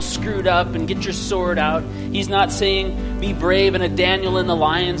screwed up and get your sword out. He's not saying be brave in a Daniel in the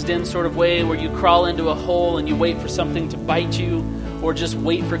lion's den sort of way where you crawl into a hole and you wait for something to bite you or just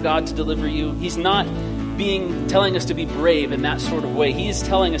wait for God to deliver you. He's not telling us to be brave in that sort of way. He is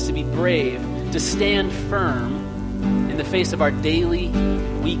telling us to be brave, to stand firm in the face of our daily,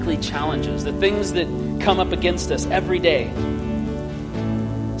 weekly challenges, the things that come up against us every day.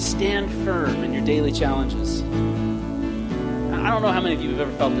 Stand firm in your daily challenges. I don't know how many of you have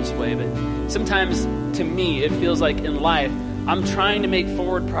ever felt this way, but sometimes to me it feels like in life I'm trying to make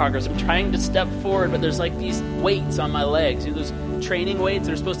forward progress. I'm trying to step forward, but there's like these weights on my legs. You know, those training weights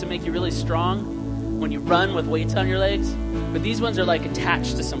that are supposed to make you really strong when you run with weights on your legs. But these ones are like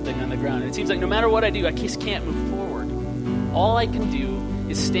attached to something on the ground. And it seems like no matter what I do, I just can't move forward. All I can do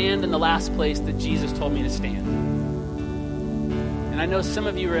is stand in the last place that Jesus told me to stand. And I know some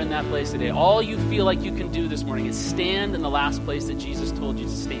of you are in that place today. All you feel like you can do this morning is stand in the last place that Jesus told you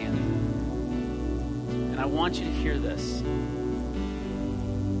to stand. And I want you to hear this.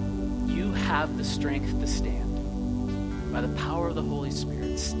 You have the strength to stand. By the power of the Holy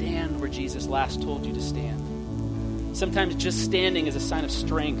Spirit, stand where Jesus last told you to stand. Sometimes just standing is a sign of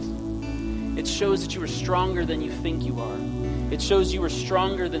strength. It shows that you are stronger than you think you are. It shows you are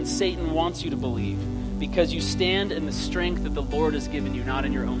stronger than Satan wants you to believe, because you stand in the strength that the Lord has given you, not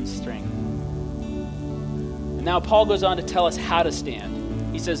in your own strength. And now Paul goes on to tell us how to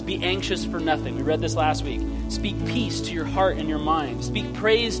stand. He says, be anxious for nothing. We read this last week. Speak peace to your heart and your mind. Speak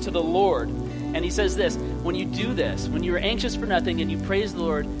praise to the Lord. And he says this, when you do this, when you are anxious for nothing and you praise the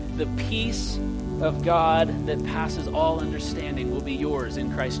Lord, the peace of God that passes all understanding will be yours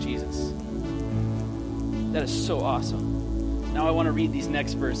in Christ Jesus. That is so awesome. Now I want to read these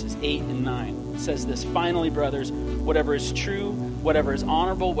next verses, 8 and 9. It says this, finally, brothers, whatever is true, whatever is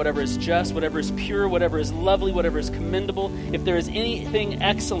honorable, whatever is just, whatever is pure, whatever is lovely, whatever is commendable, if there is anything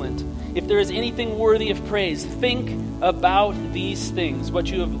excellent, if there is anything worthy of praise, think about these things, what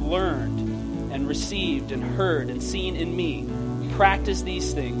you have learned and received and heard and seen in me. Practice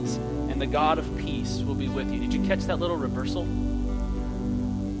these things, and the God of peace will be with you. Did you catch that little reversal?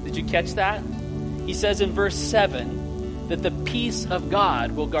 Did you catch that? He says in verse 7 that the peace of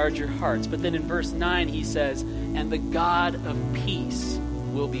God will guard your hearts. But then in verse 9 he says, and the God of peace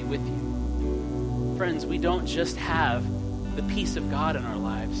will be with you. Friends, we don't just have the peace of God in our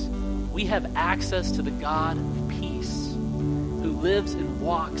lives. We have access to the God of peace, who lives and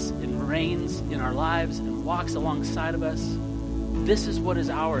walks and reigns in our lives and walks alongside of us. This is what is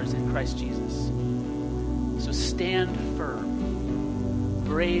ours in Christ Jesus. So stand firm.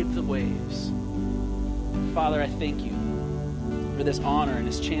 Brave the waves. Father, I thank you for this honor and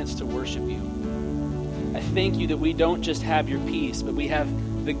this chance to worship you. I thank you that we don't just have your peace, but we have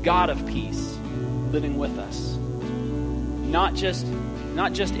the God of peace living with us. Not just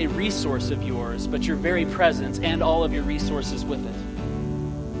a resource of yours, but your very presence and all of your resources with it.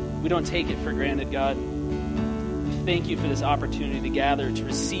 We don't take it for granted, God. Thank you for this opportunity to gather, to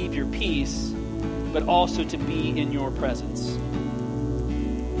receive your peace, but also to be in your presence.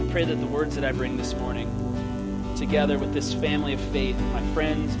 I pray that the words that I bring this morning, together with this family of faith, my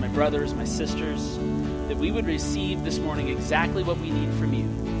friends, my brothers, my sisters, that we would receive this morning exactly what we need from you.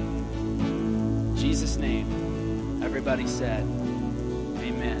 In Jesus' name, everybody said,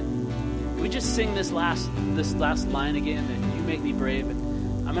 amen. Can we just sing this last line again, that you make me brave?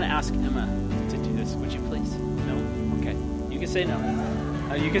 I'm going to ask Emma to do this. Would you please? No? Okay. You can say no.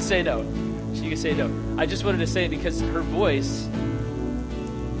 You can say no. You can say no. I just wanted to say, because her voice,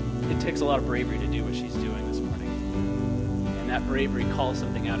 it takes a lot of bravery to do what she's doing this morning. And that bravery calls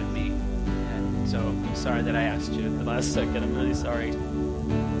something out in me. And so I'm sorry that I asked you at the last second. I'm really sorry.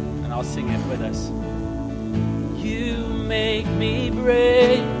 And I'll sing it with us. You make me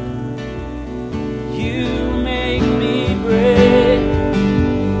brave. You make me brave.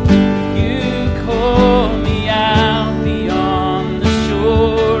 You call me out beyond the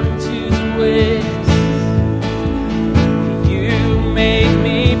shore to the waves. You make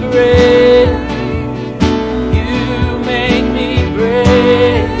me brave. You make me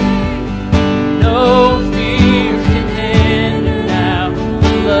brave. No fear can hinder now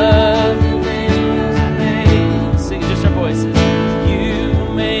the love that makes me. Sing just our voices.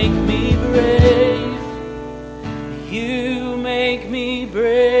 You make me brave. You make me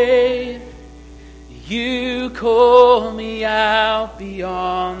brave. You call me out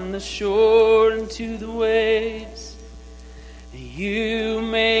beyond the shore into the waves. You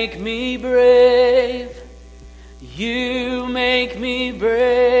make me brave. You make me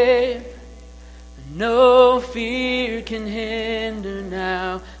brave. No fear can hinder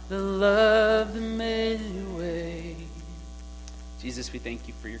now the love that made a way. Jesus. Jesus, we thank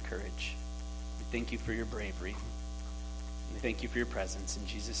you for your courage. We thank you for your bravery. We thank you for your presence. In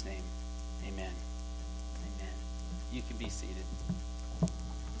Jesus' name, amen. Amen. You can be seated.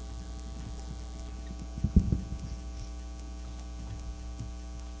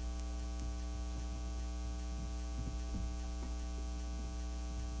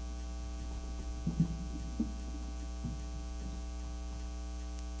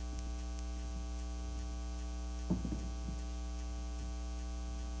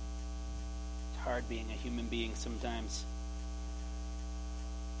 Hard being a human being sometimes.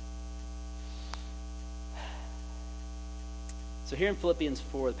 So here in Philippians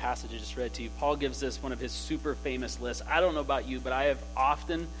 4, the passage I just read to you, Paul gives us one of his super famous lists. I don't know about you, but I have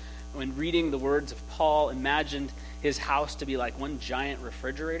often, when reading the words of Paul, imagined his house to be like one giant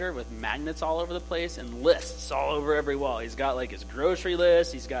refrigerator with magnets all over the place and lists all over every wall. He's got like his grocery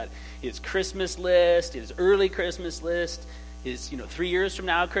list, he's got his Christmas list, his early Christmas list, his 3 years from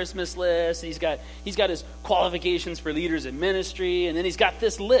now Christmas list. He's got his qualifications for leaders in ministry, and then he's got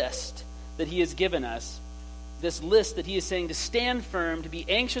this list that he has given us. This list that he is saying to stand firm, to be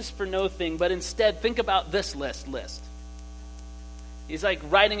anxious for no thing, but instead think about this list. He's like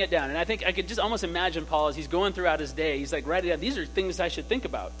writing it down. And I think I could just almost imagine Paul as he's going throughout his day, he's like writing down, these are things I should think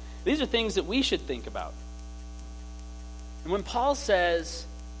about. These are things that we should think about. And when Paul says,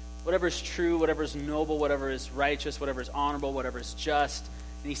 whatever is true, whatever is noble, whatever is righteous, whatever is honorable, whatever is just,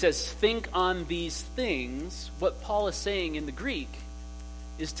 and he says, think on these things, what Paul is saying in the Greek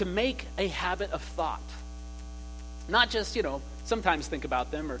is to make a habit of thought. Not just, sometimes think about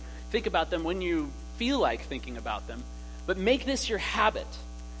them or think about them when you feel like thinking about them, but make this your habit.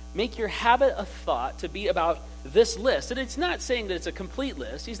 Make your habit of thought to be about this list. And it's not saying that it's a complete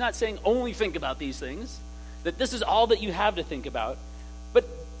list. He's not saying only think about these things, that this is all that you have to think about. But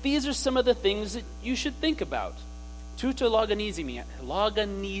these are some of the things that you should think about. Loganizimia.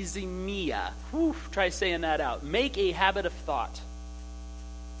 Try saying that out. Make a habit of thought.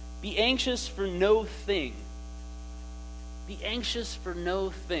 Be anxious for no thing. Be anxious for no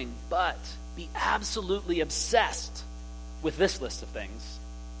thing, but be absolutely obsessed with this list of things.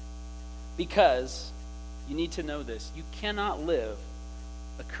 Because you need to know this. You cannot live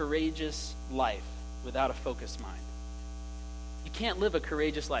a courageous life without a focused mind. You can't live a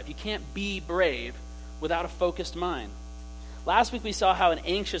courageous life. You can't be brave without a focused mind. Last week we saw how an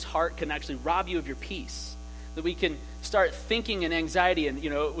anxious heart can actually rob you of your peace. That we can start thinking in anxiety. And,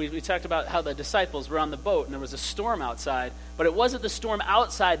 we talked about how the disciples were on the boat and there was a storm outside. But it wasn't the storm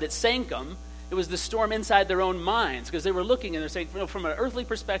outside that sank them. It was the storm inside their own minds. Because they were looking and they're saying, from an earthly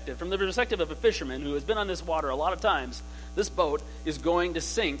perspective, from the perspective of a fisherman who has been on this water a lot of times, this boat is going to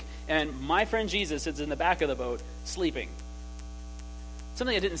sink. And my friend Jesus sits in the back of the boat sleeping.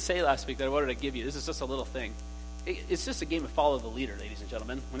 Something I didn't say last week that I wanted to give you. This is just a little thing. It's just a game of follow the leader, ladies and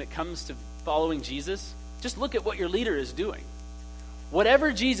gentlemen. When it comes to following Jesus, just look at what your leader is doing.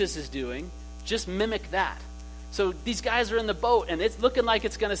 Whatever Jesus is doing, just mimic that. So these guys are in the boat, and it's looking like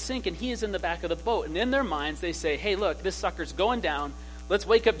it's going to sink, and he is in the back of the boat. And in their minds, they say, hey, look, this sucker's going down. Let's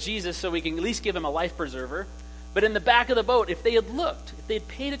wake up Jesus so we can at least give him a life preserver. But in the back of the boat, if they had looked, if they had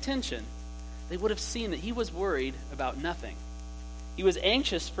paid attention, they would have seen that he was worried about nothing. He was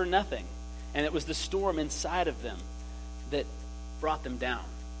anxious for nothing. And it was the storm inside of them that brought them down.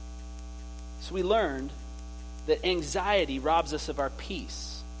 So we learned that anxiety robs us of our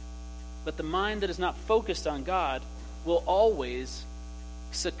peace. But the mind that is not focused on God will always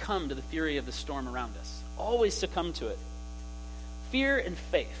succumb to the fury of the storm around us. Always succumb to it. Fear and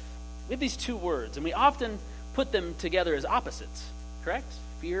faith. We have these two words, and we often put them together as opposites. Correct?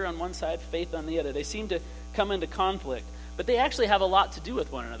 Fear on one side, faith on the other. They seem to come into conflict. But they actually have a lot to do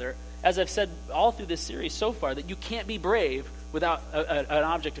with one another. As I've said all through this series so far, that you can't be brave without an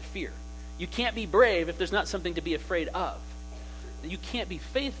object of fear. You can't be brave if there's not something to be afraid of. You can't be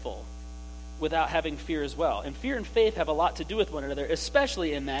faithful without having fear as well. And fear and faith have a lot to do with one another,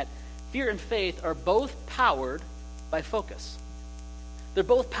 especially in that fear and faith are both powered by focus. They're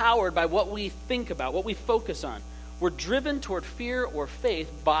both powered by what we think about, what we focus on. We're driven toward fear or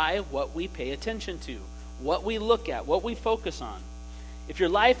faith by what we pay attention to, what we look at, what we focus on. If your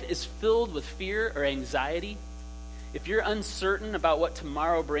life is filled with fear or anxiety, if you're uncertain about what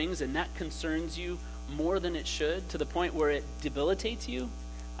tomorrow brings and that concerns you more than it should, to the point where it debilitates you,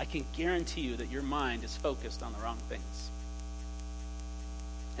 I can guarantee you that your mind is focused on the wrong things.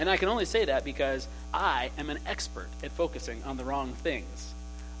 And I can only say that because I am an expert at focusing on the wrong things.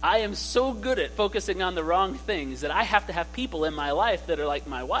 I am so good at focusing on the wrong things that I have to have people in my life that are like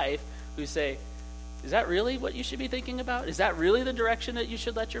my wife who say, is that really what you should be thinking about? Is that really the direction that you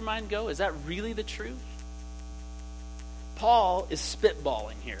should let your mind go? Is that really the truth? Paul is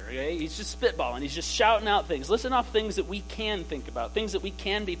spitballing here, okay? He's just spitballing. He's just shouting out things. Listen off things that we can think about, things that we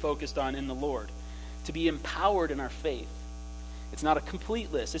can be focused on in the Lord, to be empowered in our faith. It's not a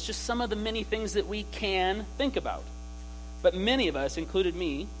complete list. It's just some of the many things that we can think about. But many of us, included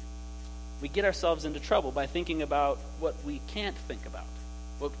me, we get ourselves into trouble by thinking about what we can't think about,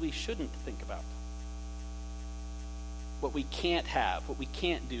 what we shouldn't think about, what we can't have, what we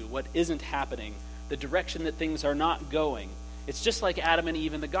can't do, what isn't happening, the direction that things are not going. It's just like Adam and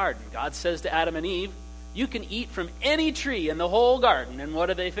Eve in the garden. God says to Adam and Eve, you can eat from any tree in the whole garden. And what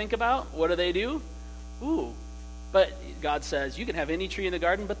do they think about? What do they do? Ooh. But God says, you can have any tree in the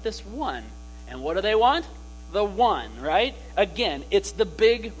garden but this one. And what do they want? The one, right? Again, it's the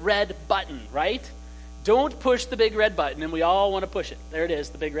big red button, right? Don't push the big red button, and we all want to push it. There it is,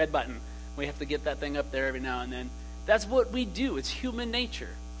 the big red button. We have to get that thing up there every now and then. That's what we do. It's human nature.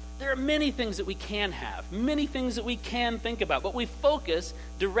 There are many things that we can have, many things that we can think about, but we focus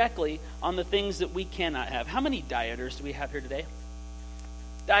directly on the things that we cannot have. How many dieters do we have here today?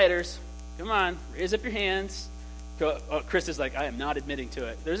 Dieters, come on, raise up your hands. Oh, Chris is like, I am not admitting to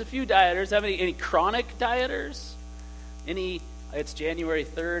it. There's a few dieters. How many? Any chronic dieters? Any? It's January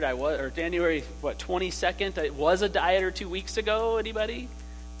 3rd. Or January 22nd. I was a dieter 2 weeks ago. Anybody?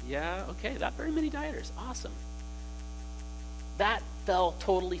 Yeah. Okay. Not very many dieters. Awesome. That fell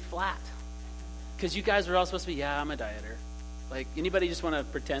totally flat because you guys were all supposed to be. Yeah, I'm a dieter. Like, anybody just want to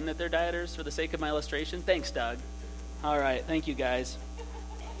pretend that they're dieters for the sake of my illustration? Thanks, Doug. All right. Thank you, guys.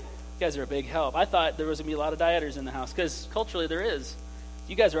 You guys are a big help. I thought there was going to be a lot of dieters in the house because culturally there is.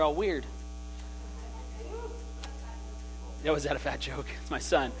 You guys are all weird. Yeah, was that a fat joke? It's my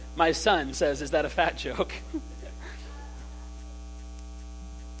son. My son says, is that a fat joke?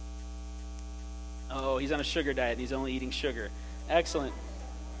 Oh, he's on a sugar diet and he's only eating sugar. Excellent.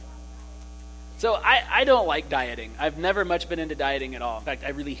 So I don't like dieting. I've never much been into dieting at all. In fact, I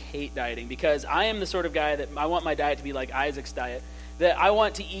really hate dieting because I am the sort of guy that I want my diet to be like Isaac's diet. That I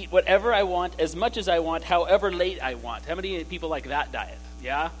want to eat whatever I want, as much as I want, however late I want. How many people like that diet?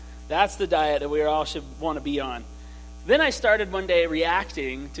 Yeah? That's the diet that we all should want to be on. Then I started one day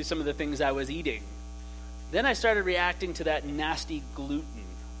reacting to some of the things I was eating. Then I started reacting to that nasty gluten.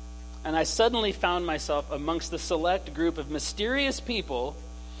 And I suddenly found myself amongst the select group of mysterious people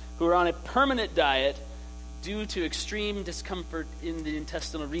who are on a permanent diet due to extreme discomfort in the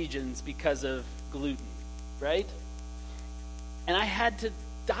intestinal regions because of gluten, right? And I had to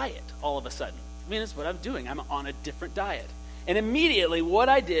diet all of a sudden. I mean, that's what I'm doing. I'm on a different diet. And immediately what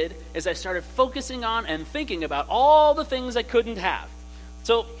I did is I started focusing on and thinking about all the things I couldn't have.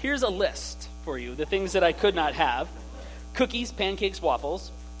 So here's a list for you, the things that I could not have. Cookies, pancakes,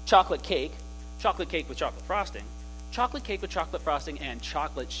 waffles, chocolate cake with chocolate frosting, chocolate cake with chocolate frosting and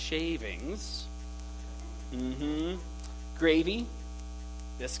chocolate shavings, gravy,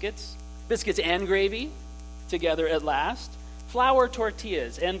 biscuits and gravy together at last, flour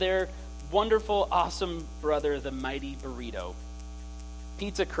tortillas and their wonderful, awesome brother, the mighty burrito,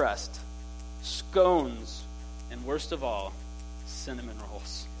 pizza crust, scones, and worst of all, cinnamon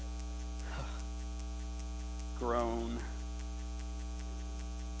rolls. Groan.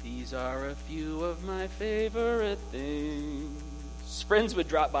 These are a few of my favorite things. Friends would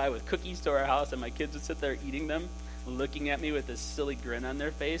drop by with cookies to our house, and my kids would sit there eating them, looking at me with this silly grin on their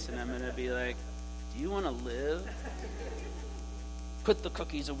face, and I'm going to be like, do you want to live? Put the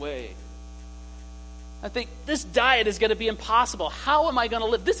cookies away. I think this diet is going to be impossible. How am I going to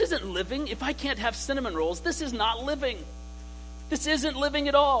live? This isn't living. If I can't have cinnamon rolls, this is not living. This isn't living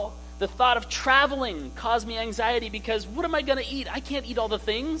at all. The thought of traveling caused me anxiety because what am I going to eat? I can't eat all the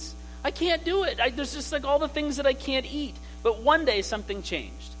things. I can't do it. There's just like all the things that I can't eat. But one day something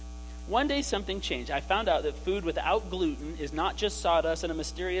changed. I found out that food without gluten is not just sawdust and a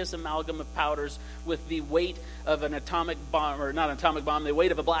mysterious amalgam of powders with the weight of an atomic bomb, or not an atomic bomb, the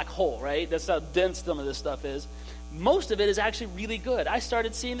weight of a black hole, right? That's how dense some of this stuff is. Most of it is actually really good. I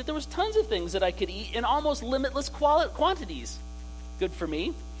started seeing that there was tons of things that I could eat in almost limitless quantities. Good for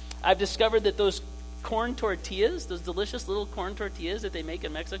me. I've discovered that those corn tortillas, those delicious little corn tortillas that they make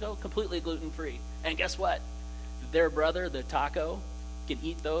in Mexico, completely gluten-free. And guess what? Their brother, the taco, can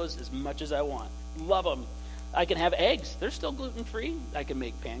eat those as much as I want. Love them. I can have eggs. They're still gluten-free. I can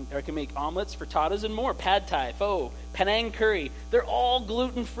make omelets, frittatas, and more. Pad Thai, pho, Penang curry. They're all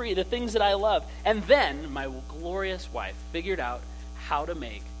gluten-free, the things that I love. And then my glorious wife figured out how to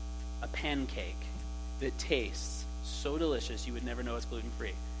make a pancake that tastes so delicious you would never know it's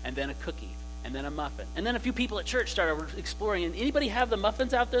gluten-free. And then a cookie, and then a muffin. And then a few people at church started exploring. And anybody have the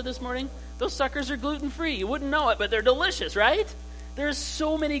muffins out there this morning? Those suckers are gluten-free. You wouldn't know it, but they're delicious, right? There's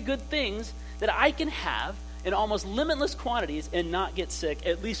so many good things that I can have in almost limitless quantities and not get sick,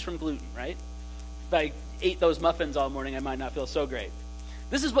 at least from gluten, right? If I ate those muffins all morning, I might not feel so great.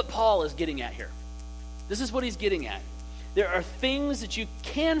 This is what Paul is getting at here. This is what he's getting at. There are things that you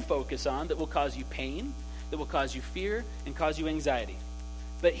can focus on that will cause you pain, that will cause you fear, and cause you anxiety.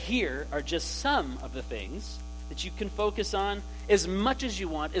 But here are just some of the things that you can focus on as much as you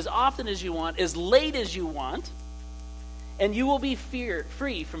want, as often as you want, as late as you want, and you will be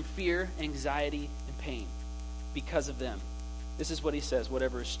free from fear, anxiety, and pain because of them. This is what he says: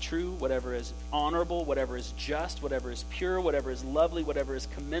 whatever is true, whatever is honorable, whatever is just, whatever is pure, whatever is lovely, whatever is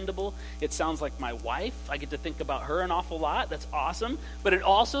commendable. It sounds like my wife. I get to think about her an awful lot. That's awesome. But it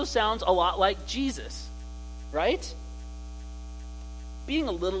also sounds a lot like Jesus, right? Being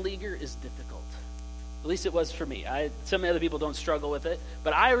a little leaguer is difficult. At least it was for me. Some other people don't struggle with it,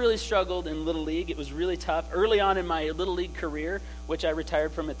 but I really struggled in Little League. It was really tough. Early on in my Little League career, which I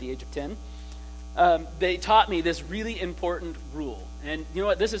retired from at the age of 10, they taught me this really important rule. And you know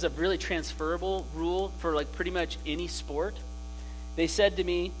what? This is a really transferable rule for like pretty much any sport. They said to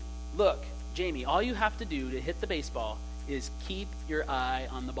me, look, Jamie, all you have to do to hit the baseball is keep your eye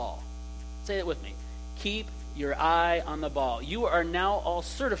on the ball. Say it with me. Keep your eye on the ball. You are now all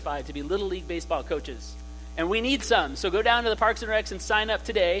certified to be Little League baseball coaches. And we need some. So go down to the Parks and Recs and sign up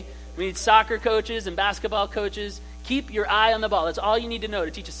today. We need soccer coaches and basketball coaches. Keep your eye on the ball. That's all you need to know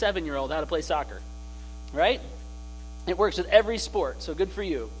to teach a 7-year-old how to play soccer. Right? It works with every sport, so good for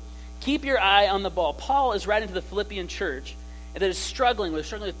you. Keep your eye on the ball. Paul is writing to the Philippian church that is struggling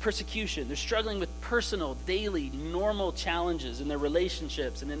with persecution. They're struggling with personal, daily, normal challenges in their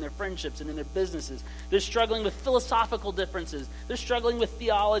relationships and in their friendships and in their businesses. They're struggling with philosophical differences. They're struggling with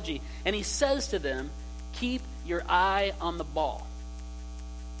theology. And he says to them, keep your eye on the ball.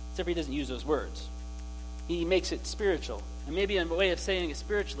 Except he doesn't use those words. He makes it spiritual. And maybe a way of saying it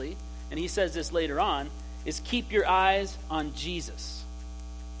spiritually, and he says this later on, is keep your eyes on Jesus.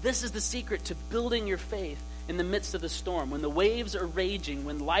 This is the secret to building your faith in the midst of the storm. When the waves are raging,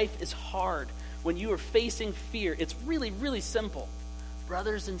 when life is hard, when you are facing fear, it's really, really simple.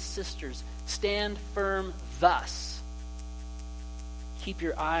 Brothers and sisters, stand firm thus. Keep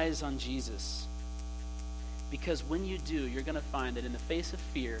your eyes on Jesus. Because when you do, you're going to find that in the face of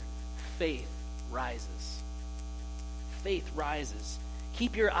fear, faith rises. Faith rises.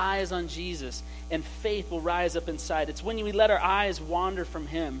 Keep your eyes on Jesus, and faith will rise up inside. It's when we let our eyes wander from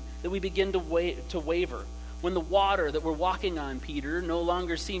him that we begin to waver. When the water that we're walking on, Peter, no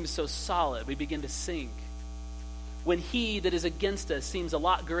longer seems so solid, we begin to sink. When he that is against us seems a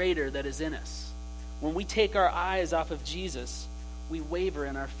lot greater that is in us. When we take our eyes off of Jesus, we waver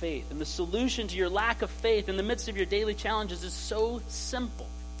in our faith. And the solution to your lack of faith in the midst of your daily challenges is so simple.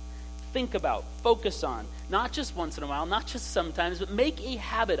 Think about, focus on, not just once in a while, not just sometimes, but make a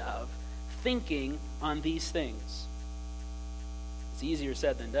habit of thinking on these things. It's easier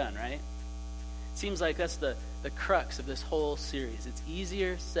said than done, right? Seems like that's the crux of this whole series. It's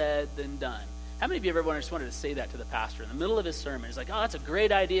easier said than done. How many of you ever just wanted to say that to the pastor in the middle of his sermon? He's like, oh, that's a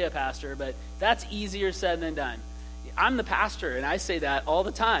great idea, pastor, but that's easier said than done. I'm the pastor, and I say that all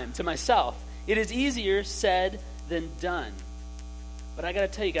the time to myself. It is easier said than done. But I got to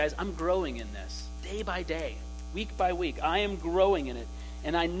tell you guys, I'm growing in this day by day, week by week. I am growing in it,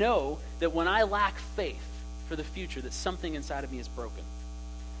 and I know that when I lack faith for the future, that something inside of me is broken.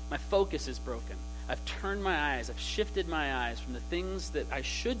 My focus is broken. I've turned my eyes, I've shifted my eyes from the things that I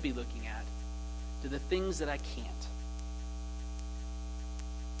should be looking at to the things that I can't.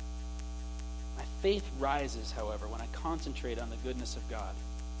 My faith rises, however, when I concentrate on the goodness of God.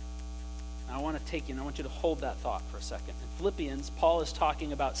 I want you to hold that thought for a second. In Philippians, Paul is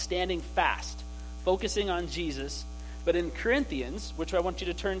talking about standing fast, focusing on Jesus. But in Corinthians, which I want you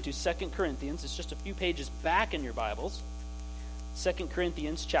to turn to, 2 Corinthians, it's just a few pages back in your Bibles, 2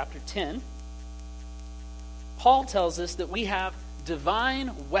 Corinthians chapter 10, Paul tells us that we have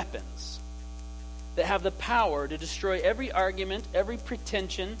divine weapons that have the power to destroy every argument, every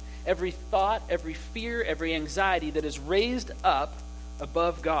pretension, every thought, every fear, every anxiety that is raised up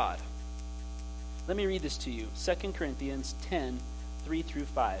above God. Let me read this to you. 2 Corinthians 10, 3 through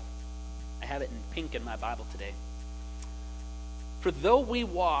 5. I have it in pink in my Bible today. For though we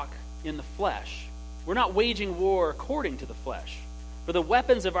walk in the flesh, we're not waging war according to the flesh. For the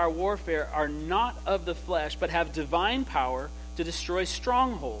weapons of our warfare are not of the flesh, but have divine power to destroy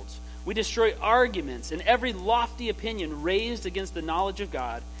strongholds. We destroy arguments and every lofty opinion raised against the knowledge of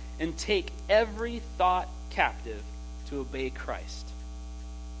God, and take every thought captive to obey Christ.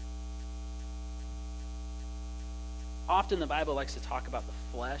 Often the Bible likes to talk about the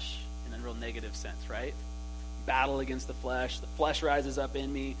flesh in a real negative sense, right? battle against the flesh rises up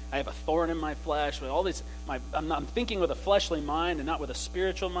in me, I have a thorn in my flesh, with all these, I'm thinking with a fleshly mind and not with a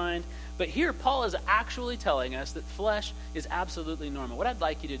spiritual mind. But here Paul is actually telling us that flesh is absolutely normal. What I'd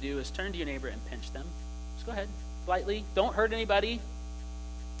like you to do is turn to your neighbor and pinch them. Just go ahead, lightly, don't hurt anybody.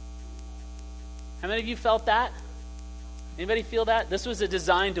 How many of you felt that? Anybody feel that? This was a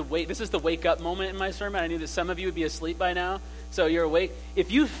design to wake. This is the wake up moment in my sermon. I knew that some of you would be asleep by now, so you're awake.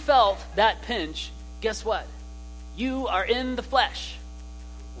 If you felt that pinch, guess what? You are in the flesh.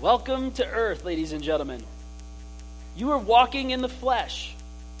 Welcome to earth, ladies and gentlemen. You are walking in the flesh.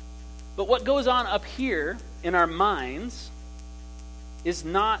 But what goes on up here in our minds is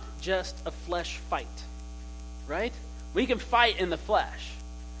not just a flesh fight, right? We can fight in the flesh.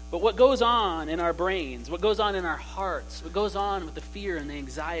 But what goes on in our brains, what goes on in our hearts, what goes on with the fear and the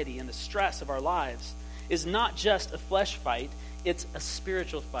anxiety and the stress of our lives is not just a flesh fight, it's a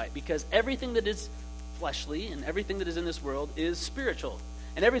spiritual fight. Because everything that is fleshly and everything that is in this world is spiritual.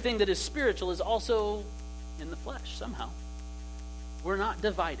 And everything that is spiritual is also in the flesh somehow. We're not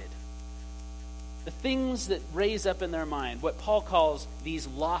divided. The things that raise up in their mind, what Paul calls these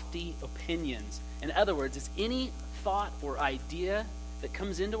lofty opinions. In other words, it's any thought or idea that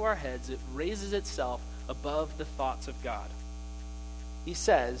comes into our heads, it raises itself above the thoughts of God. He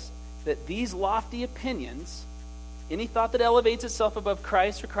says that these lofty opinions, any thought that elevates itself above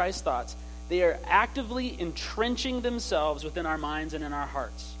Christ or Christ's thoughts, they are actively entrenching themselves within our minds and in our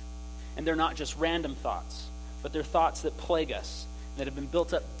hearts. And they're not just random thoughts, but they're thoughts that plague us, that have been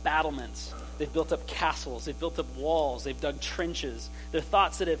built up battlements. They've built up castles. They've built up walls. They've dug trenches. They're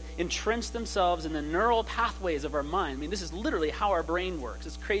thoughts that have entrenched themselves in the neural pathways of our mind. I mean, this is literally how our brain works.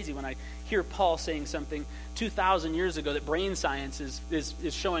 It's crazy when I hear Paul saying something 2,000 years ago that brain science is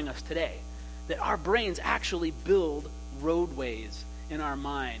showing us today. That our brains actually build roadways in our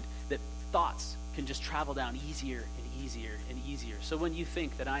mind that thoughts can just travel down easier and easier and easier. So when you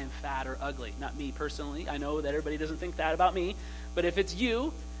think that I am fat or ugly, not me personally, I know that everybody doesn't think that about me, but if it's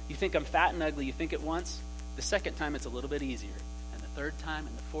you think I'm fat and ugly, you think it once, the second time it's a little bit easier, and the third time,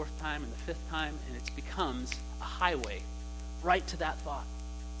 and the fourth time, and the fifth time, and it becomes a highway right to that thought.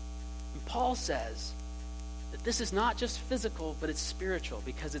 And Paul says that this is not just physical, but it's spiritual,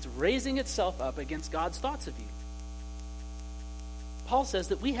 because it's raising itself up against God's thoughts of you. Paul says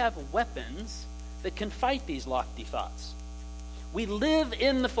that we have weapons that can fight these lofty thoughts. We live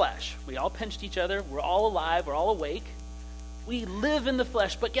in the flesh. We all pinched each other. We're all alive. We're all awake. We live in the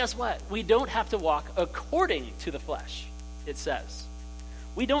flesh, but guess what? We don't have to walk according to the flesh, it says.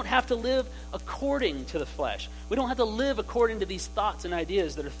 We don't have to live according to the flesh. We don't have to live according to these thoughts and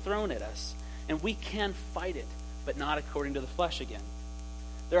ideas that are thrown at us. And we can fight it, but not according to the flesh again.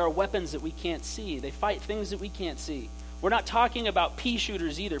 There are weapons that we can't see. They fight things that we can't see. We're not talking about pea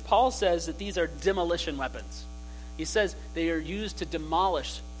shooters either. Paul says that these are demolition weapons. He says they are used to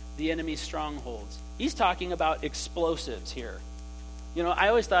demolish the enemy's strongholds. He's talking about explosives here. You know, I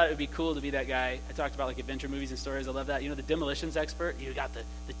always thought it would be cool to be that guy. I talked about like adventure movies and stories. I love that. You know, the demolitions expert. You got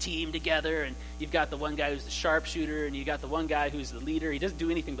the team together, and you've got the one guy who's the sharpshooter, and you got the one guy who's the leader. He doesn't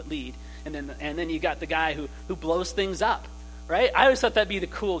do anything but lead. And then you got the guy who blows things up, right? I always thought that'd be the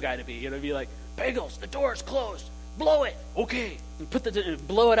cool guy to be. You know, be like, Bagels, the door's closed. Blow it. Okay. And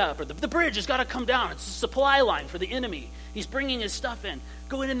blow it up. Or the bridge has got to come down. It's a supply line for the enemy. He's bringing his stuff in.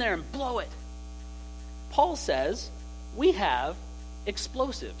 Go in there and blow it. Paul says we have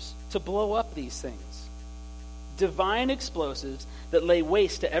explosives to blow up these things. Divine explosives that lay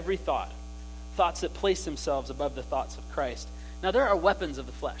waste to every thought. Thoughts that place themselves above the thoughts of Christ. Now, there are weapons of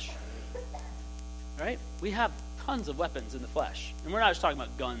the flesh. Right? We have tons of weapons in the flesh. And we're not just talking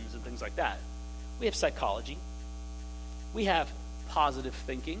about guns and things like that. We have psychology. We have positive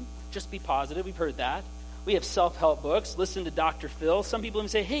thinking. Just be positive. We've heard that. We have self-help books. Listen to Dr. Phil. Some people even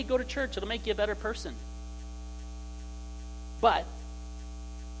say, hey, go to church. It'll make you a better person. But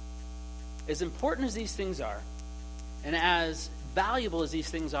as important as these things are, and as valuable as these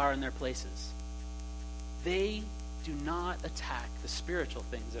things are in their places, they do not attack the spiritual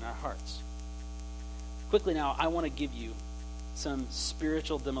things in our hearts. Quickly now, I want to give you some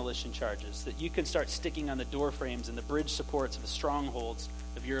spiritual demolition charges that you can start sticking on the door frames and the bridge supports of the strongholds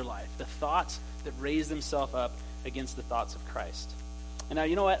of your life. The thoughts that raise themselves up against the thoughts of Christ. And now,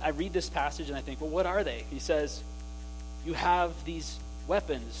 you know what? I read this passage and I think, well, what are they? He says, you have these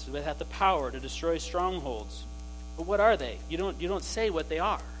weapons that have the power to destroy strongholds. But what are they? You don't say what they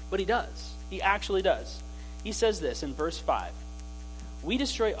are. But he does. He actually does. He says this in verse 5. We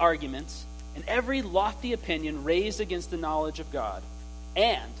destroy arguments and every lofty opinion raised against the knowledge of God,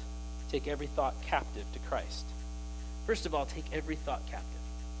 and take every thought captive to Christ. First of all, take every thought captive.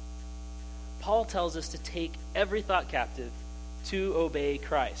 Paul tells us to take every thought captive to obey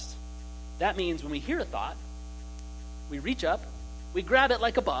Christ. That means when we hear a thought, we reach up, we grab it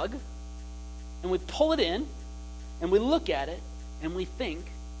like a bug, and we pull it in, and we look at it, and we think,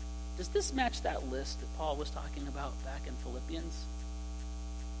 does this match that list that Paul was talking about back in Philippians?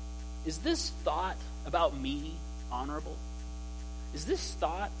 Is this thought about me honorable? Is this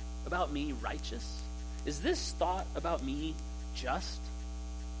thought about me righteous? Is this thought about me just?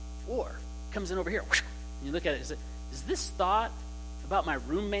 Or it comes in over here, and you look at it, is this thought about my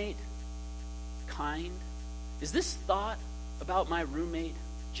roommate kind? Is this thought about my roommate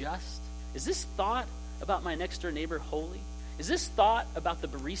just? Is this thought about my next door neighbor holy? Is this thought about the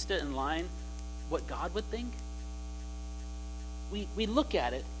barista in line what God would think? We look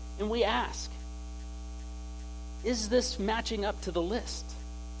at it and we ask, is this matching up to the list?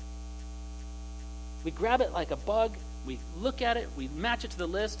 We grab it like a bug, we look at it, we match it to the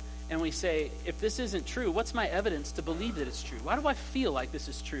list, and we say, if this isn't true, what's my evidence to believe that it's true? Why do I feel like this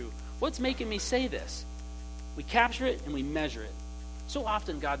is true? What's making me say this? We capture it and we measure it. So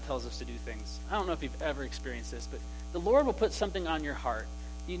often God tells us to do things. I don't know if you've ever experienced this, but the Lord will put something on your heart.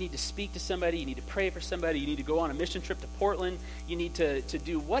 You need to speak to somebody, you need to pray for somebody, you need to go on a mission trip to Portland, you need to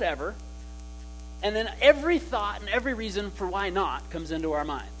do whatever. And then every thought and every reason for why not comes into our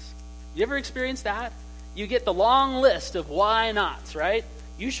minds. You ever experienced that? You get the long list of why nots, right?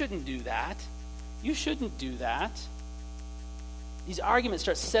 You shouldn't do that. You shouldn't do that. These arguments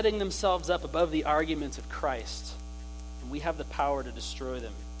start setting themselves up above the arguments of Christ. And we have the power to destroy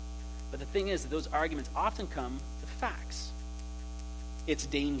them. But the thing is that those arguments often come with facts. It's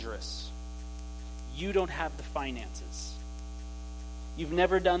dangerous. You don't have the finances. You've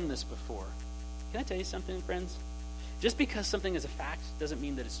never done this before. Can I tell you something, friends? Just because something is a fact doesn't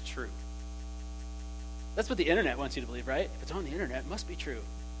mean that it's true. That's what the internet wants you to believe, right? If it's on the internet, it must be true.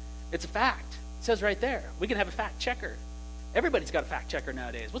 It's a fact. It says right there. We can have a fact checker. Everybody's got a fact checker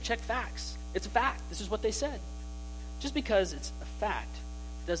nowadays. We'll check facts. It's a fact. This is what they said. Just because it's a fact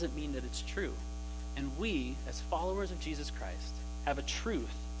doesn't mean that it's true. And we, as followers of Jesus Christ, have a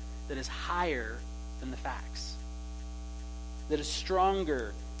truth that is higher than the facts, that is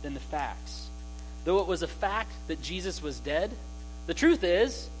stronger than the facts. Though it was a fact that Jesus was dead, the truth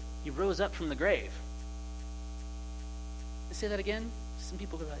is he rose up from the grave. I say that again. Some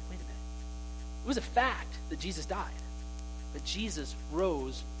people are like, wait a minute. It was a fact that Jesus died, but Jesus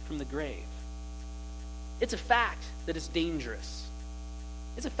rose from the grave. It's a fact that it's dangerous.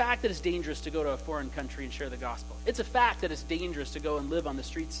 It's a fact that it's dangerous to go to a foreign country and share the gospel. It's a fact that it's dangerous to go and live on the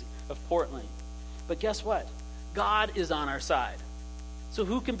streets of Portland. But guess what? God is on our side. So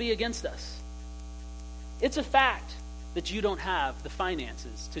who can be against us? It's a fact that you don't have the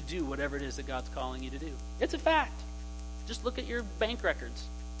finances to do whatever it is that God's calling you to do. It's a fact. Just look at your bank records.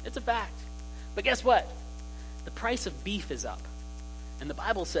 It's a fact. But guess what? The price of beef is up. And the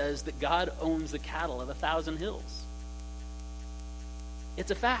Bible says that God owns the cattle of 1,000 hills. It's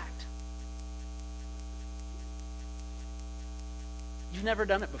a fact. You've never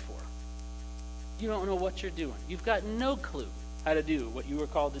done it before. You don't know what you're doing. You've got no clue how to do what you were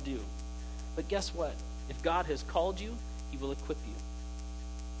called to do. But guess what? If God has called you, he will equip you.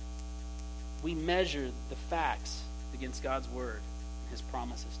 We measure the facts against God's word and his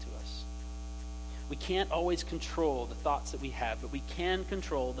promises to us. We can't always control the thoughts that we have, but we can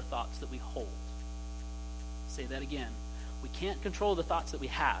control the thoughts that we hold. I'll say that again. We can't control the thoughts that we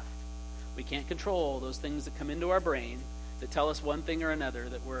have. We can't control those things that come into our brain that tell us one thing or another,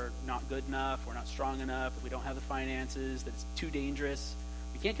 that we're not good enough, we're not strong enough, that we don't have the finances, that it's too dangerous.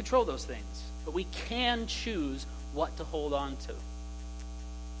 We can't control those things, but we can choose what to hold on to.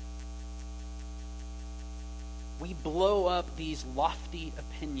 We blow up these lofty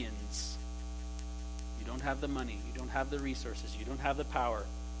opinions. You don't have the money, you don't have the resources, you don't have the power.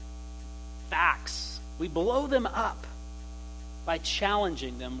 Facts. We blow them up by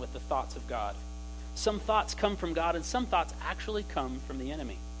challenging them with the thoughts of God. Some thoughts come from God, and some thoughts actually come from the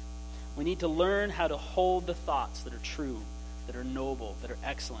enemy. We need to learn how to hold the thoughts that are true, that are noble, that are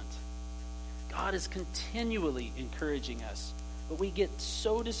excellent. God is continually encouraging us, but we get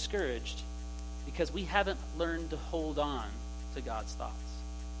so discouraged because we haven't learned to hold on to God's thoughts.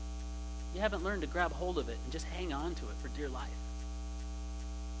 You haven't learned to grab hold of it and just hang on to it for dear life.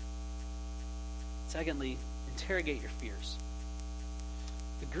 Secondly, interrogate your fears.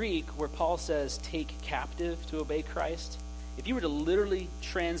 The Greek, where Paul says take captive to obey Christ, if you were to literally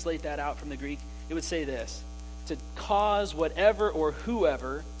translate that out from the Greek, it would say this: to cause whatever or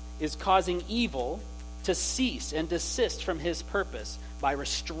whoever is causing evil to cease and desist from his purpose by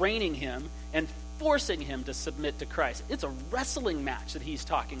restraining him and forcing him to submit to Christ. It's a wrestling match that he's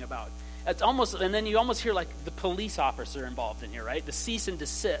talking about. It's almost, and then you almost hear like the police officer involved in here, right? The cease and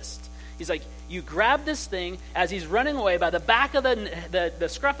desist. He's like, you grab this thing as he's running away by the back of the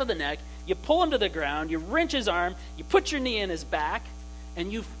scruff of the neck, you pull him to the ground, you wrench his arm, you put your knee in his back,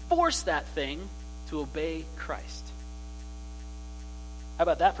 and you force that thing to obey Christ. How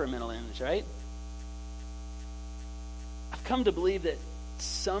about that for a mental image, right? I've come to believe that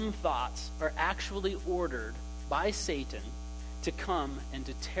some thoughts are actually ordered by Satan to come and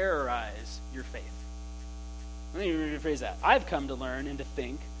to terrorize your faith. Let me rephrase that. I've come to learn and to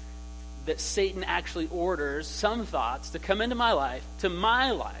think that Satan actually orders some thoughts to come into my life,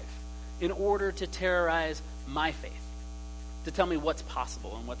 in order to terrorize my faith, to tell me what's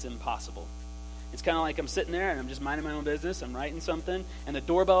possible and what's impossible. It's kind of like I'm sitting there and I'm just minding my own business, I'm writing something, and the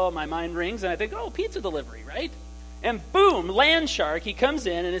doorbell in my mind rings, and I think, oh, pizza delivery, right? And boom, land shark, he comes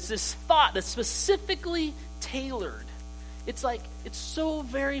in, and it's this thought that's specifically tailored. It's like, it's so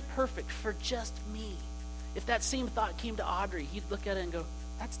very perfect for just me. If that same thought came to Audrey, he'd look at it and go,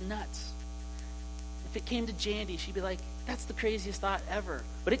 that's nuts. If it came to Jandy, she'd be like, that's the craziest thought ever.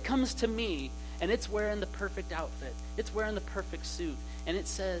 But it comes to me, and it's wearing the perfect outfit. It's wearing the perfect suit. And it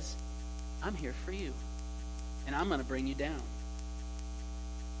says, I'm here for you. And I'm going to bring you down.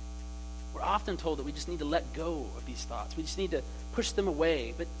 We're often told that we just need to let go of these thoughts. We just need to push them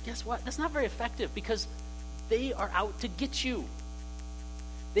away. But guess what? That's not very effective, because they are out to get you.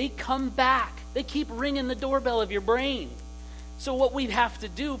 They come back. They keep ringing the doorbell of your brain. So what we have to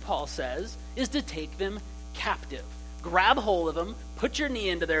do, Paul says, is to take them captive. Grab hold of them, put your knee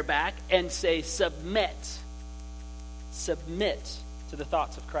into their back, and say, submit. Submit to the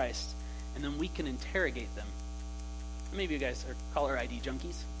thoughts of Christ. And then we can interrogate them. Maybe you guys are caller ID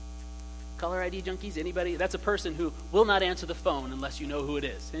junkies. Caller ID junkies? Anybody? That's a person who will not answer the phone unless you know who it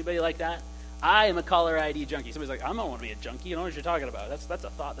is. Anybody like that? I am a caller ID junkie. Somebody's like, I don't want to be a junkie. You don't know what you're talking about. That's a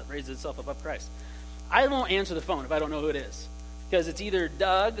thought that raises itself above Christ. I won't answer the phone if I don't know who it is, because it's either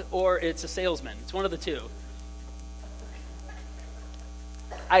Doug or it's a salesman. It's one of the two.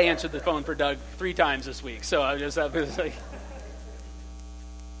 I answered the phone for Doug 3 times this week, so I was like...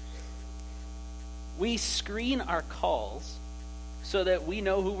 We screen our calls so that we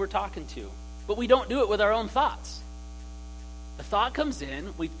know who we're talking to, but we don't do it with our own thoughts. A thought comes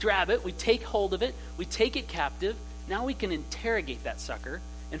in, we grab it, we take hold of it, we take it captive. Now we can interrogate that sucker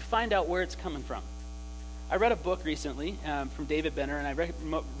and find out where it's coming from. I read a book recently from David Benner, and I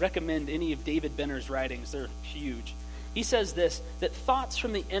recommend any of David Benner's writings. They're huge. He says this, that thoughts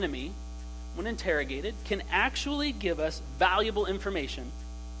from the enemy, when interrogated, can actually give us valuable information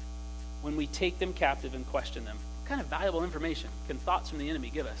when we take them captive and question them. What kind of valuable information can thoughts from the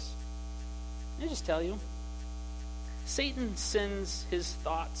enemy give us? Let me just tell you. Satan sends his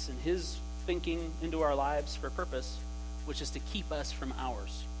thoughts and his thinking into our lives for a purpose, which is to keep us from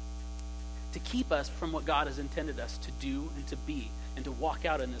ours. To keep us from what God has intended us to do and to be and to walk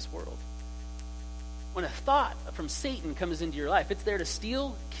out in this world. When a thought from Satan comes into your life, it's there to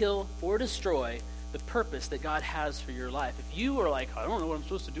steal, kill, or destroy the purpose that God has for your life. If you are like, I don't know what I'm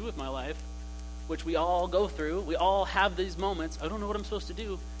supposed to do with my life, which we all go through, we all have these moments, I don't know what I'm supposed to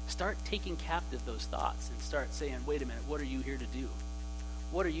do, start taking captive those thoughts and start saying, wait a minute, what are you here to do?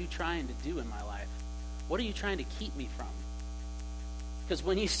 What are you trying to do in my life? What are you trying to keep me from? Because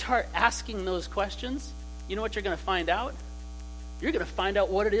when you start asking those questions, you know what you're going to find out? You're going to find out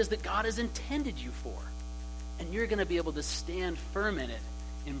what it is that God has intended you for. And you're going to be able to stand firm in it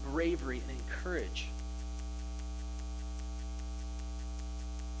in bravery and in courage.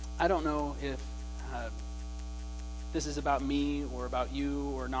 I don't know if this is about me or about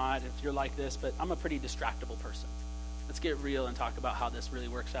you or not, if you're like this, but I'm a pretty distractible person. Let's get real and talk about how this really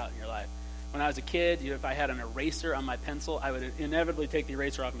works out in your life. When I was a kid, if I had an eraser on my pencil, I would inevitably take the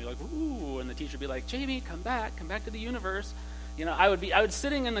eraser off and be like, ooh, and the teacher would be like, Jamie, come back to the universe. I would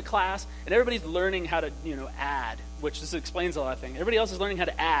sitting in the class, and everybody's learning how to, add, which this explains a lot of things. Everybody else is learning how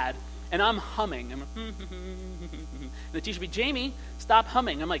to add, and I'm humming. I'm and the teacher would be, Jamie, stop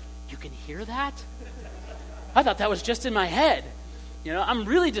humming. I'm like, you can hear that? I thought that was just in my head. I'm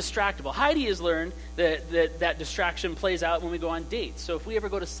really distractible. Heidi has learned that distraction plays out when we go on dates. So if we ever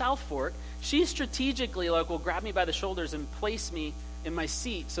go to South Fork, she strategically will grab me by the shoulders and place me in my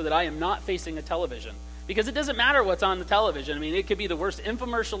seat so that I am not facing a television. Because it doesn't matter what's on the television. I mean, it could be the worst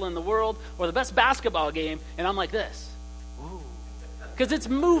infomercial in the world or the best basketball game, and I'm like this. Ooh. Because it's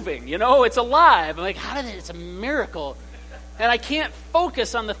moving, it's alive. I'm like, it's a miracle. And I can't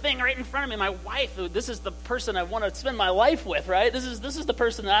focus on the thing right in front of me. My wife, this is the person I want to spend my life with, right? This is the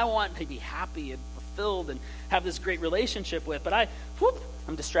person that I want to be happy and fulfilled and have this great relationship with. But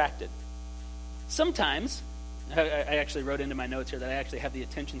I'm distracted. Sometimes, I actually wrote into my notes here that I actually have the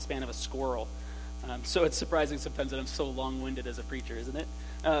attention span of a squirrel. So it's surprising sometimes that I'm so long-winded as a preacher, isn't it?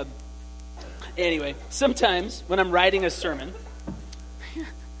 Anyway, sometimes when I'm writing a sermon,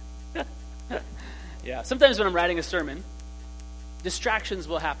 sometimes when I'm writing a sermon, distractions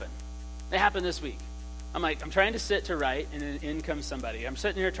will happen. They happened this week. I'm trying to sit to write, and then in comes somebody. I'm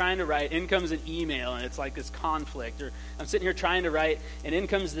sitting here trying to write, in comes an email, and it's like this conflict. Or I'm sitting here trying to write, and in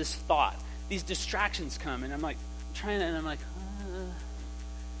comes this thought. These distractions come, and I'm like, and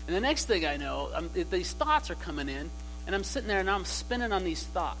the next thing I know, these thoughts are coming in, and I'm sitting there, and I'm spinning on these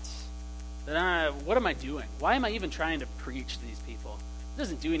thoughts. What am I doing? Why am I even trying to preach to these people? It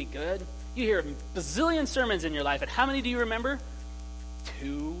doesn't do any good. You hear a bazillion sermons in your life, and how many do you remember?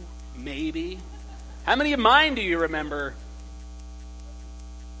 2, maybe. How many of mine do you remember?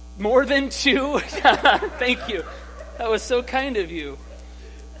 More than 2? Thank you. That was so kind of you.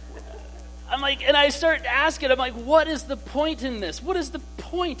 And I start asking, what is the point in this? What is the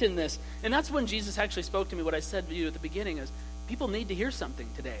point in this? And that's when Jesus actually spoke to me. What I said to you at the beginning is, people need to hear something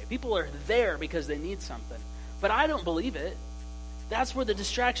today. People are there because they need something. But I don't believe it. That's where the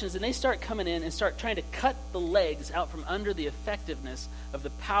distractions, and they start coming in and start trying to cut the legs out from under the effectiveness of the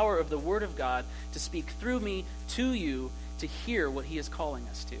power of the Word of God to speak through me to you to hear what He is calling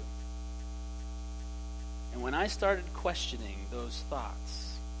us to. And when I started questioning those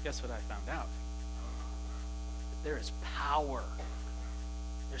thoughts, guess what I found out? There is power.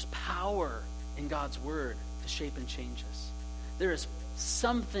 There's power in God's Word to shape and change us. There is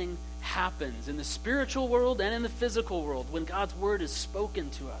something happens in the spiritual world and in the physical world when God's Word is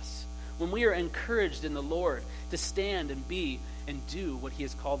spoken to us, when we are encouraged in the Lord to stand and be and do what He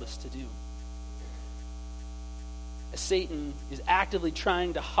has called us to do. As Satan is actively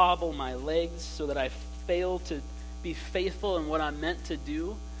trying to hobble my legs so that I fail to be faithful in what I'm meant to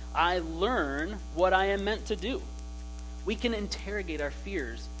do, I learn what I am meant to do. We can interrogate our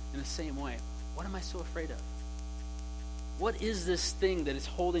fears in the same way. What am I so afraid of? What is this thing that is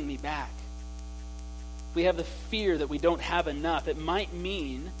holding me back? If we have the fear that we don't have enough, it might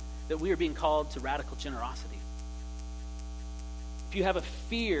mean that we are being called to radical generosity. If you have a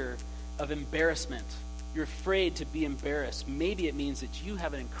fear of embarrassment, you're afraid to be embarrassed, maybe it means that you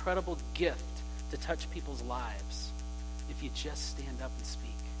have an incredible gift to touch people's lives if you just stand up and speak.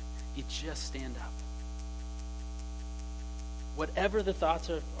 You just stand up. Whatever the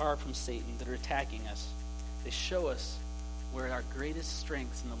thoughts are from Satan that are attacking us, they show us where our greatest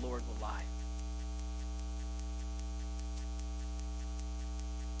strengths in the Lord will lie.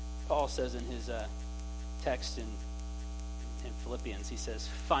 Paul says in his text in Philippians, he says,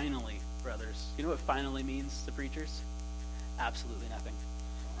 finally, brothers. You know what finally means to preachers? Absolutely nothing.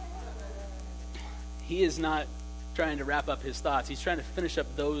 He is not trying to wrap up his thoughts. He's trying to finish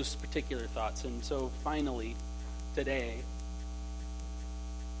up those particular thoughts. And so finally, today,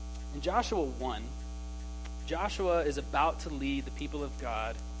 in Joshua 1, Joshua is about to lead the people of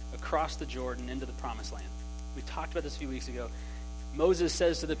God across the Jordan into the promised land. We talked about this a few weeks ago. Moses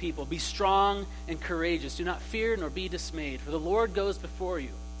says to the people, be strong and courageous. Do not fear nor be dismayed, for the Lord goes before you,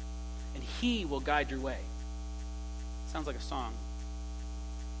 and He will guide your way. Sounds like a song.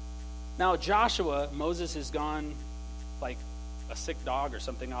 Now Joshua, Moses has gone like a sick dog or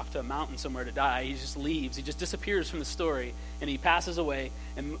something off to a mountain somewhere to die. He just leaves. He just disappears from the story, and he passes away.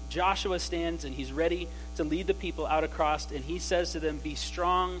 And Joshua stands, and he's ready to lead the people out across, and he says to them, be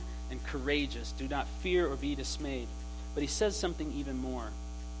strong and courageous. Do not fear or be dismayed. But he says something even more.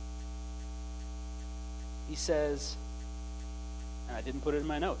 He says, and I didn't put it in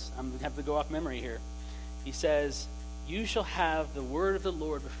my notes. I'm going to have to go off memory here. He says, you shall have the word of the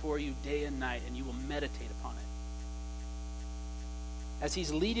Lord before you day and night, and you will meditate upon it. As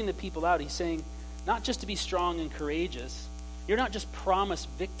he's leading the people out, he's saying, not just to be strong and courageous. You're not just promised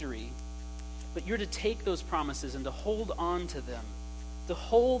victory, but you're to take those promises and to hold on to them, to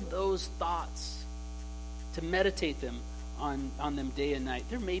hold those thoughts, to meditate them on them day and night.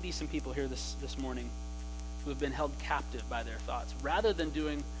 There may be some people here this morning who have been held captive by their thoughts. Rather than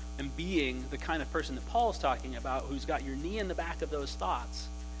doing and being the kind of person that Paul's talking about, who's got your knee in the back of those thoughts,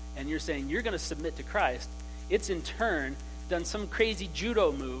 and you're saying you're going to submit to Christ, it's in turn done some crazy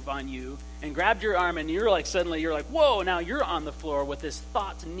judo move on you and grabbed your arm, and you're like, whoa, now you're on the floor with this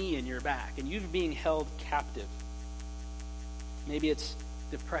thought's knee in your back, and you're being held captive. Maybe it's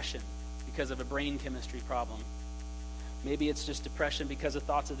depression because of a brain chemistry problem. Maybe it's just depression because of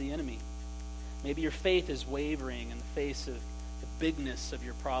thoughts of the enemy. Maybe your faith is wavering in the face of the bigness of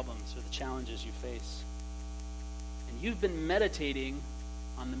your problems or the challenges you face. And you've been meditating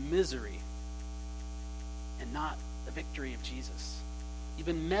on the misery and not the victory of Jesus. You've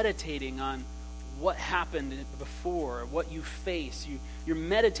been meditating on what happened before, what you face. You're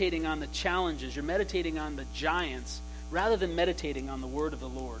meditating on the challenges. You're meditating on the giants rather than meditating on the word of the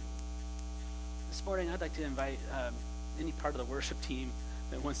Lord. This morning, I'd like to invite any part of the worship team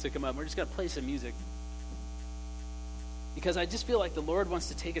that wants to come up. We're just going to play some music. Because I just feel like the Lord wants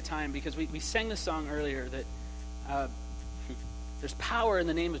to take a time, because we sang this song earlier that there's power in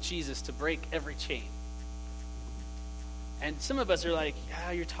the name of Jesus to break every chain. And some of us are like, yeah,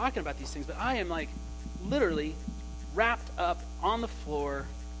 you're talking about these things, but I am like literally wrapped up on the floor,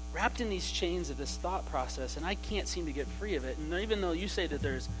 wrapped in these chains of this thought process, and I can't seem to get free of it. And even though you say that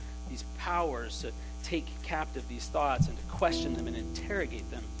there's these powers to take captive these thoughts and to question them and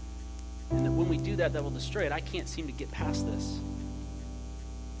interrogate them, and that when we do that, that will destroy it, I can't seem to get past this.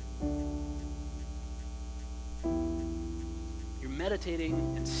 You're meditating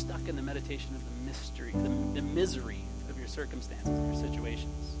and stuck in the meditation of the mystery, the misery of your circumstances and your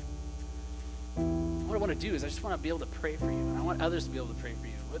situations. What I want to do is I just want to be able to pray for you, and I want others to be able to pray for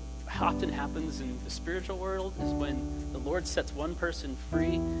you. What often happens in the spiritual world is when the Lord sets one person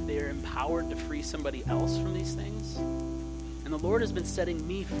free, they are empowered to free somebody else from these things. And the Lord has been setting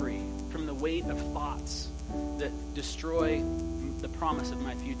me free from the weight of thoughts that destroy the promise of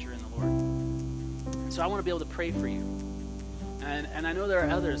my future in the Lord. So I want to be able to pray for you. And I know there are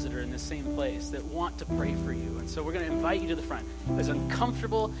others that are in the same place that want to pray for you. And so we're going to invite you to the front. As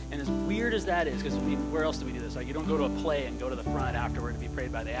uncomfortable and as weird as that is, because where else do we do this? Like, you don't go to a play and go to the front afterward to be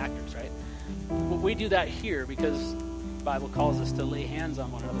prayed by the actors, right? But we do that here because the Bible calls us to lay hands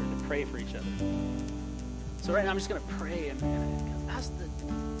on one another, to pray for each other. So right now I'm just going to pray and ask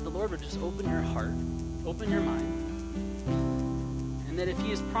that the Lord would just open your heart, open your mind, and that if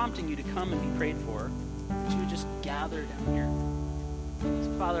he is prompting you to come and be prayed for, that you would just gather down here.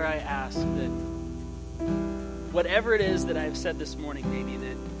 So Father, I ask that whatever it is that I have said this morning, maybe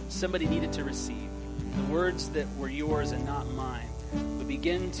that somebody needed to receive, the words that were yours and not mine, would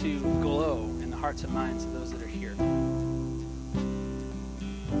begin to glow in the hearts and minds of those that are here.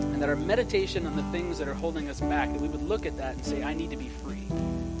 And that our meditation on the things that are holding us back, that we would look at that and say, I need to be free.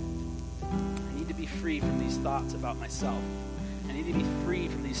 I need to be free from these thoughts about myself. I need to be free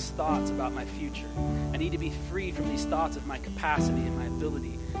from these thoughts about my future. I need to be free from these thoughts of my capacity and my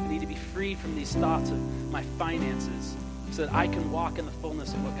ability. I need to be free from these thoughts of my finances so that I can walk in the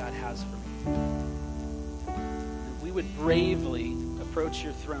fullness of what God has for me. And we would bravely approach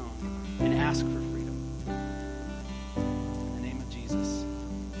your throne and ask for freedom. In the name of Jesus.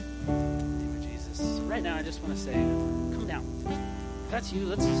 In the name of Jesus. Right now, I just want to say, come down. If that's you,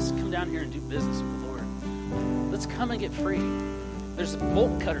 let's just come down here and do business with the Lord. Let's come and get free. There's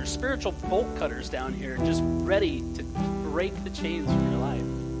bolt cutters, spiritual bolt cutters down here, just ready to break the chains from your life.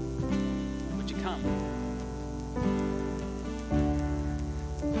 Would you come?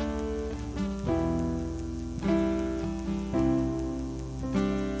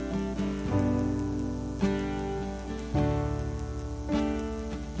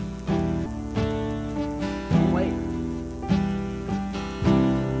 Don't wait.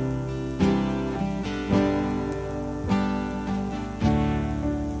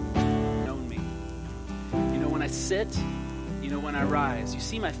 Sit, you know when I rise. You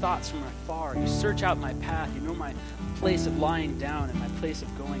see my thoughts from afar. You search out my path. You know my place of lying down and my place of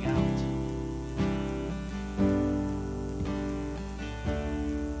going out.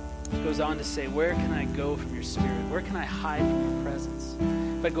 It goes on to say, where can I go from your spirit? Where can I hide from your presence?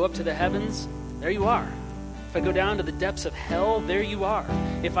 If I go up to the heavens, there you are. If I go down to the depths of hell, there you are.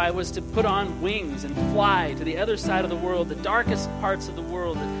 If I was to put on wings and fly to the other side of the world, the darkest parts of the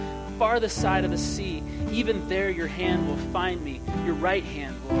world, the farthest side of the sea, even there your hand will find me. Your right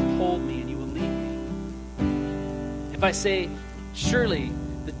hand will uphold me and you will lead me. If I say, surely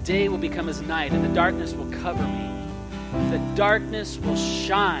the day will become as night and the darkness will cover me, the darkness will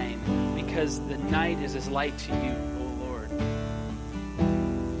shine because the night is as light to you, O Lord.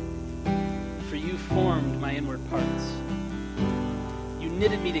 For you formed my inward parts. You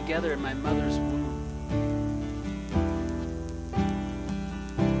knitted me together in my mother's womb.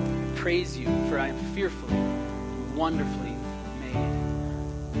 Praise you, for I am fearfully and wonderfully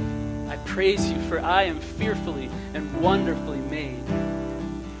made. I praise you, for I am fearfully and wonderfully made.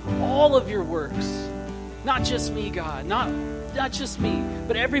 All of your works, not just me, God, not just me,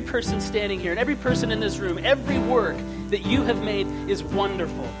 but every person standing here and every person in this room, every work that you have made is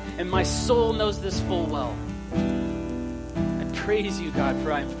wonderful, and my soul knows this full well. I praise you, God,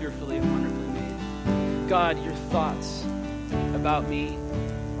 for I am fearfully and wonderfully made. God, your thoughts about me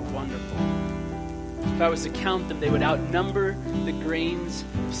wonderful. If I was to count them, they would outnumber the grains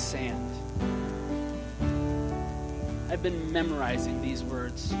of sand. I've been memorizing these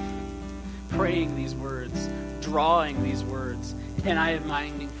words praying these words, drawing these words, and I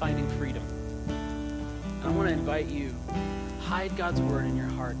am finding freedom. And I want to invite you, hide God's word in your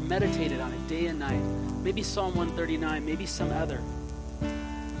heart. Meditate it on it day and night. Maybe Psalm 139, maybe some other.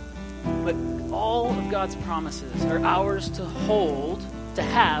 But all of God's promises are ours to hold, to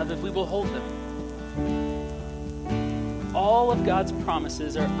have, if we will hold them. All of God's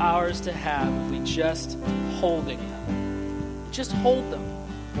promises are ours to have if we just holding them. Just hold them.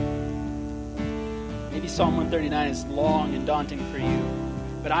 Maybe Psalm 139 is long and daunting for you,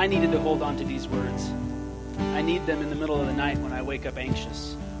 but I needed to hold on to these words. I need them in the middle of the night when I wake up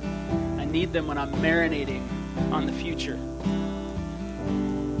anxious. I need them when I'm marinating on the future.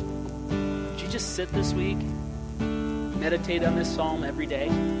 Would you just sit this week, meditate on this psalm every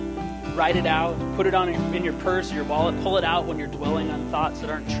day? Write it out, put it on in your purse or your wallet, pull it out when you're dwelling on thoughts that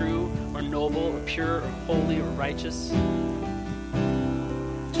aren't true or noble or pure or holy or righteous.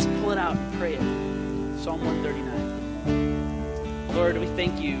 Just pull it out and pray it. Psalm 139. Lord, we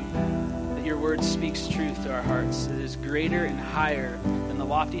thank you that your word speaks truth to our hearts. It is greater and higher than the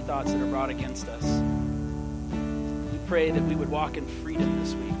lofty thoughts that are brought against us. We pray that we would walk in freedom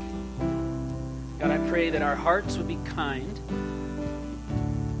this week. God, I pray that our hearts would be kind,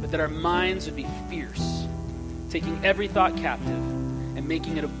 that our minds would be fierce, taking every thought captive and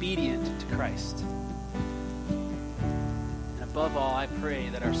making it obedient to Christ. And above all, I pray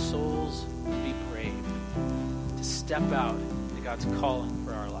that our souls would be brave to step out into God's calling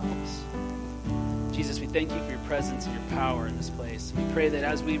for our lives. Jesus, we thank you for your presence and your power in this place. We pray that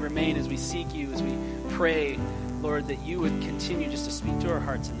as we remain, as we seek you, as we pray, Lord, that you would continue just to speak to our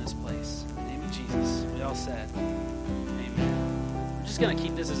hearts in this place. In the name of Jesus, we all said, just going to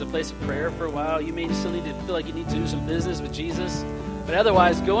keep this as a place of prayer for a while. You may still need to feel like you need to do some business with Jesus, but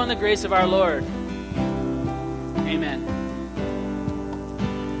otherwise, go in the grace of our Lord. Amen.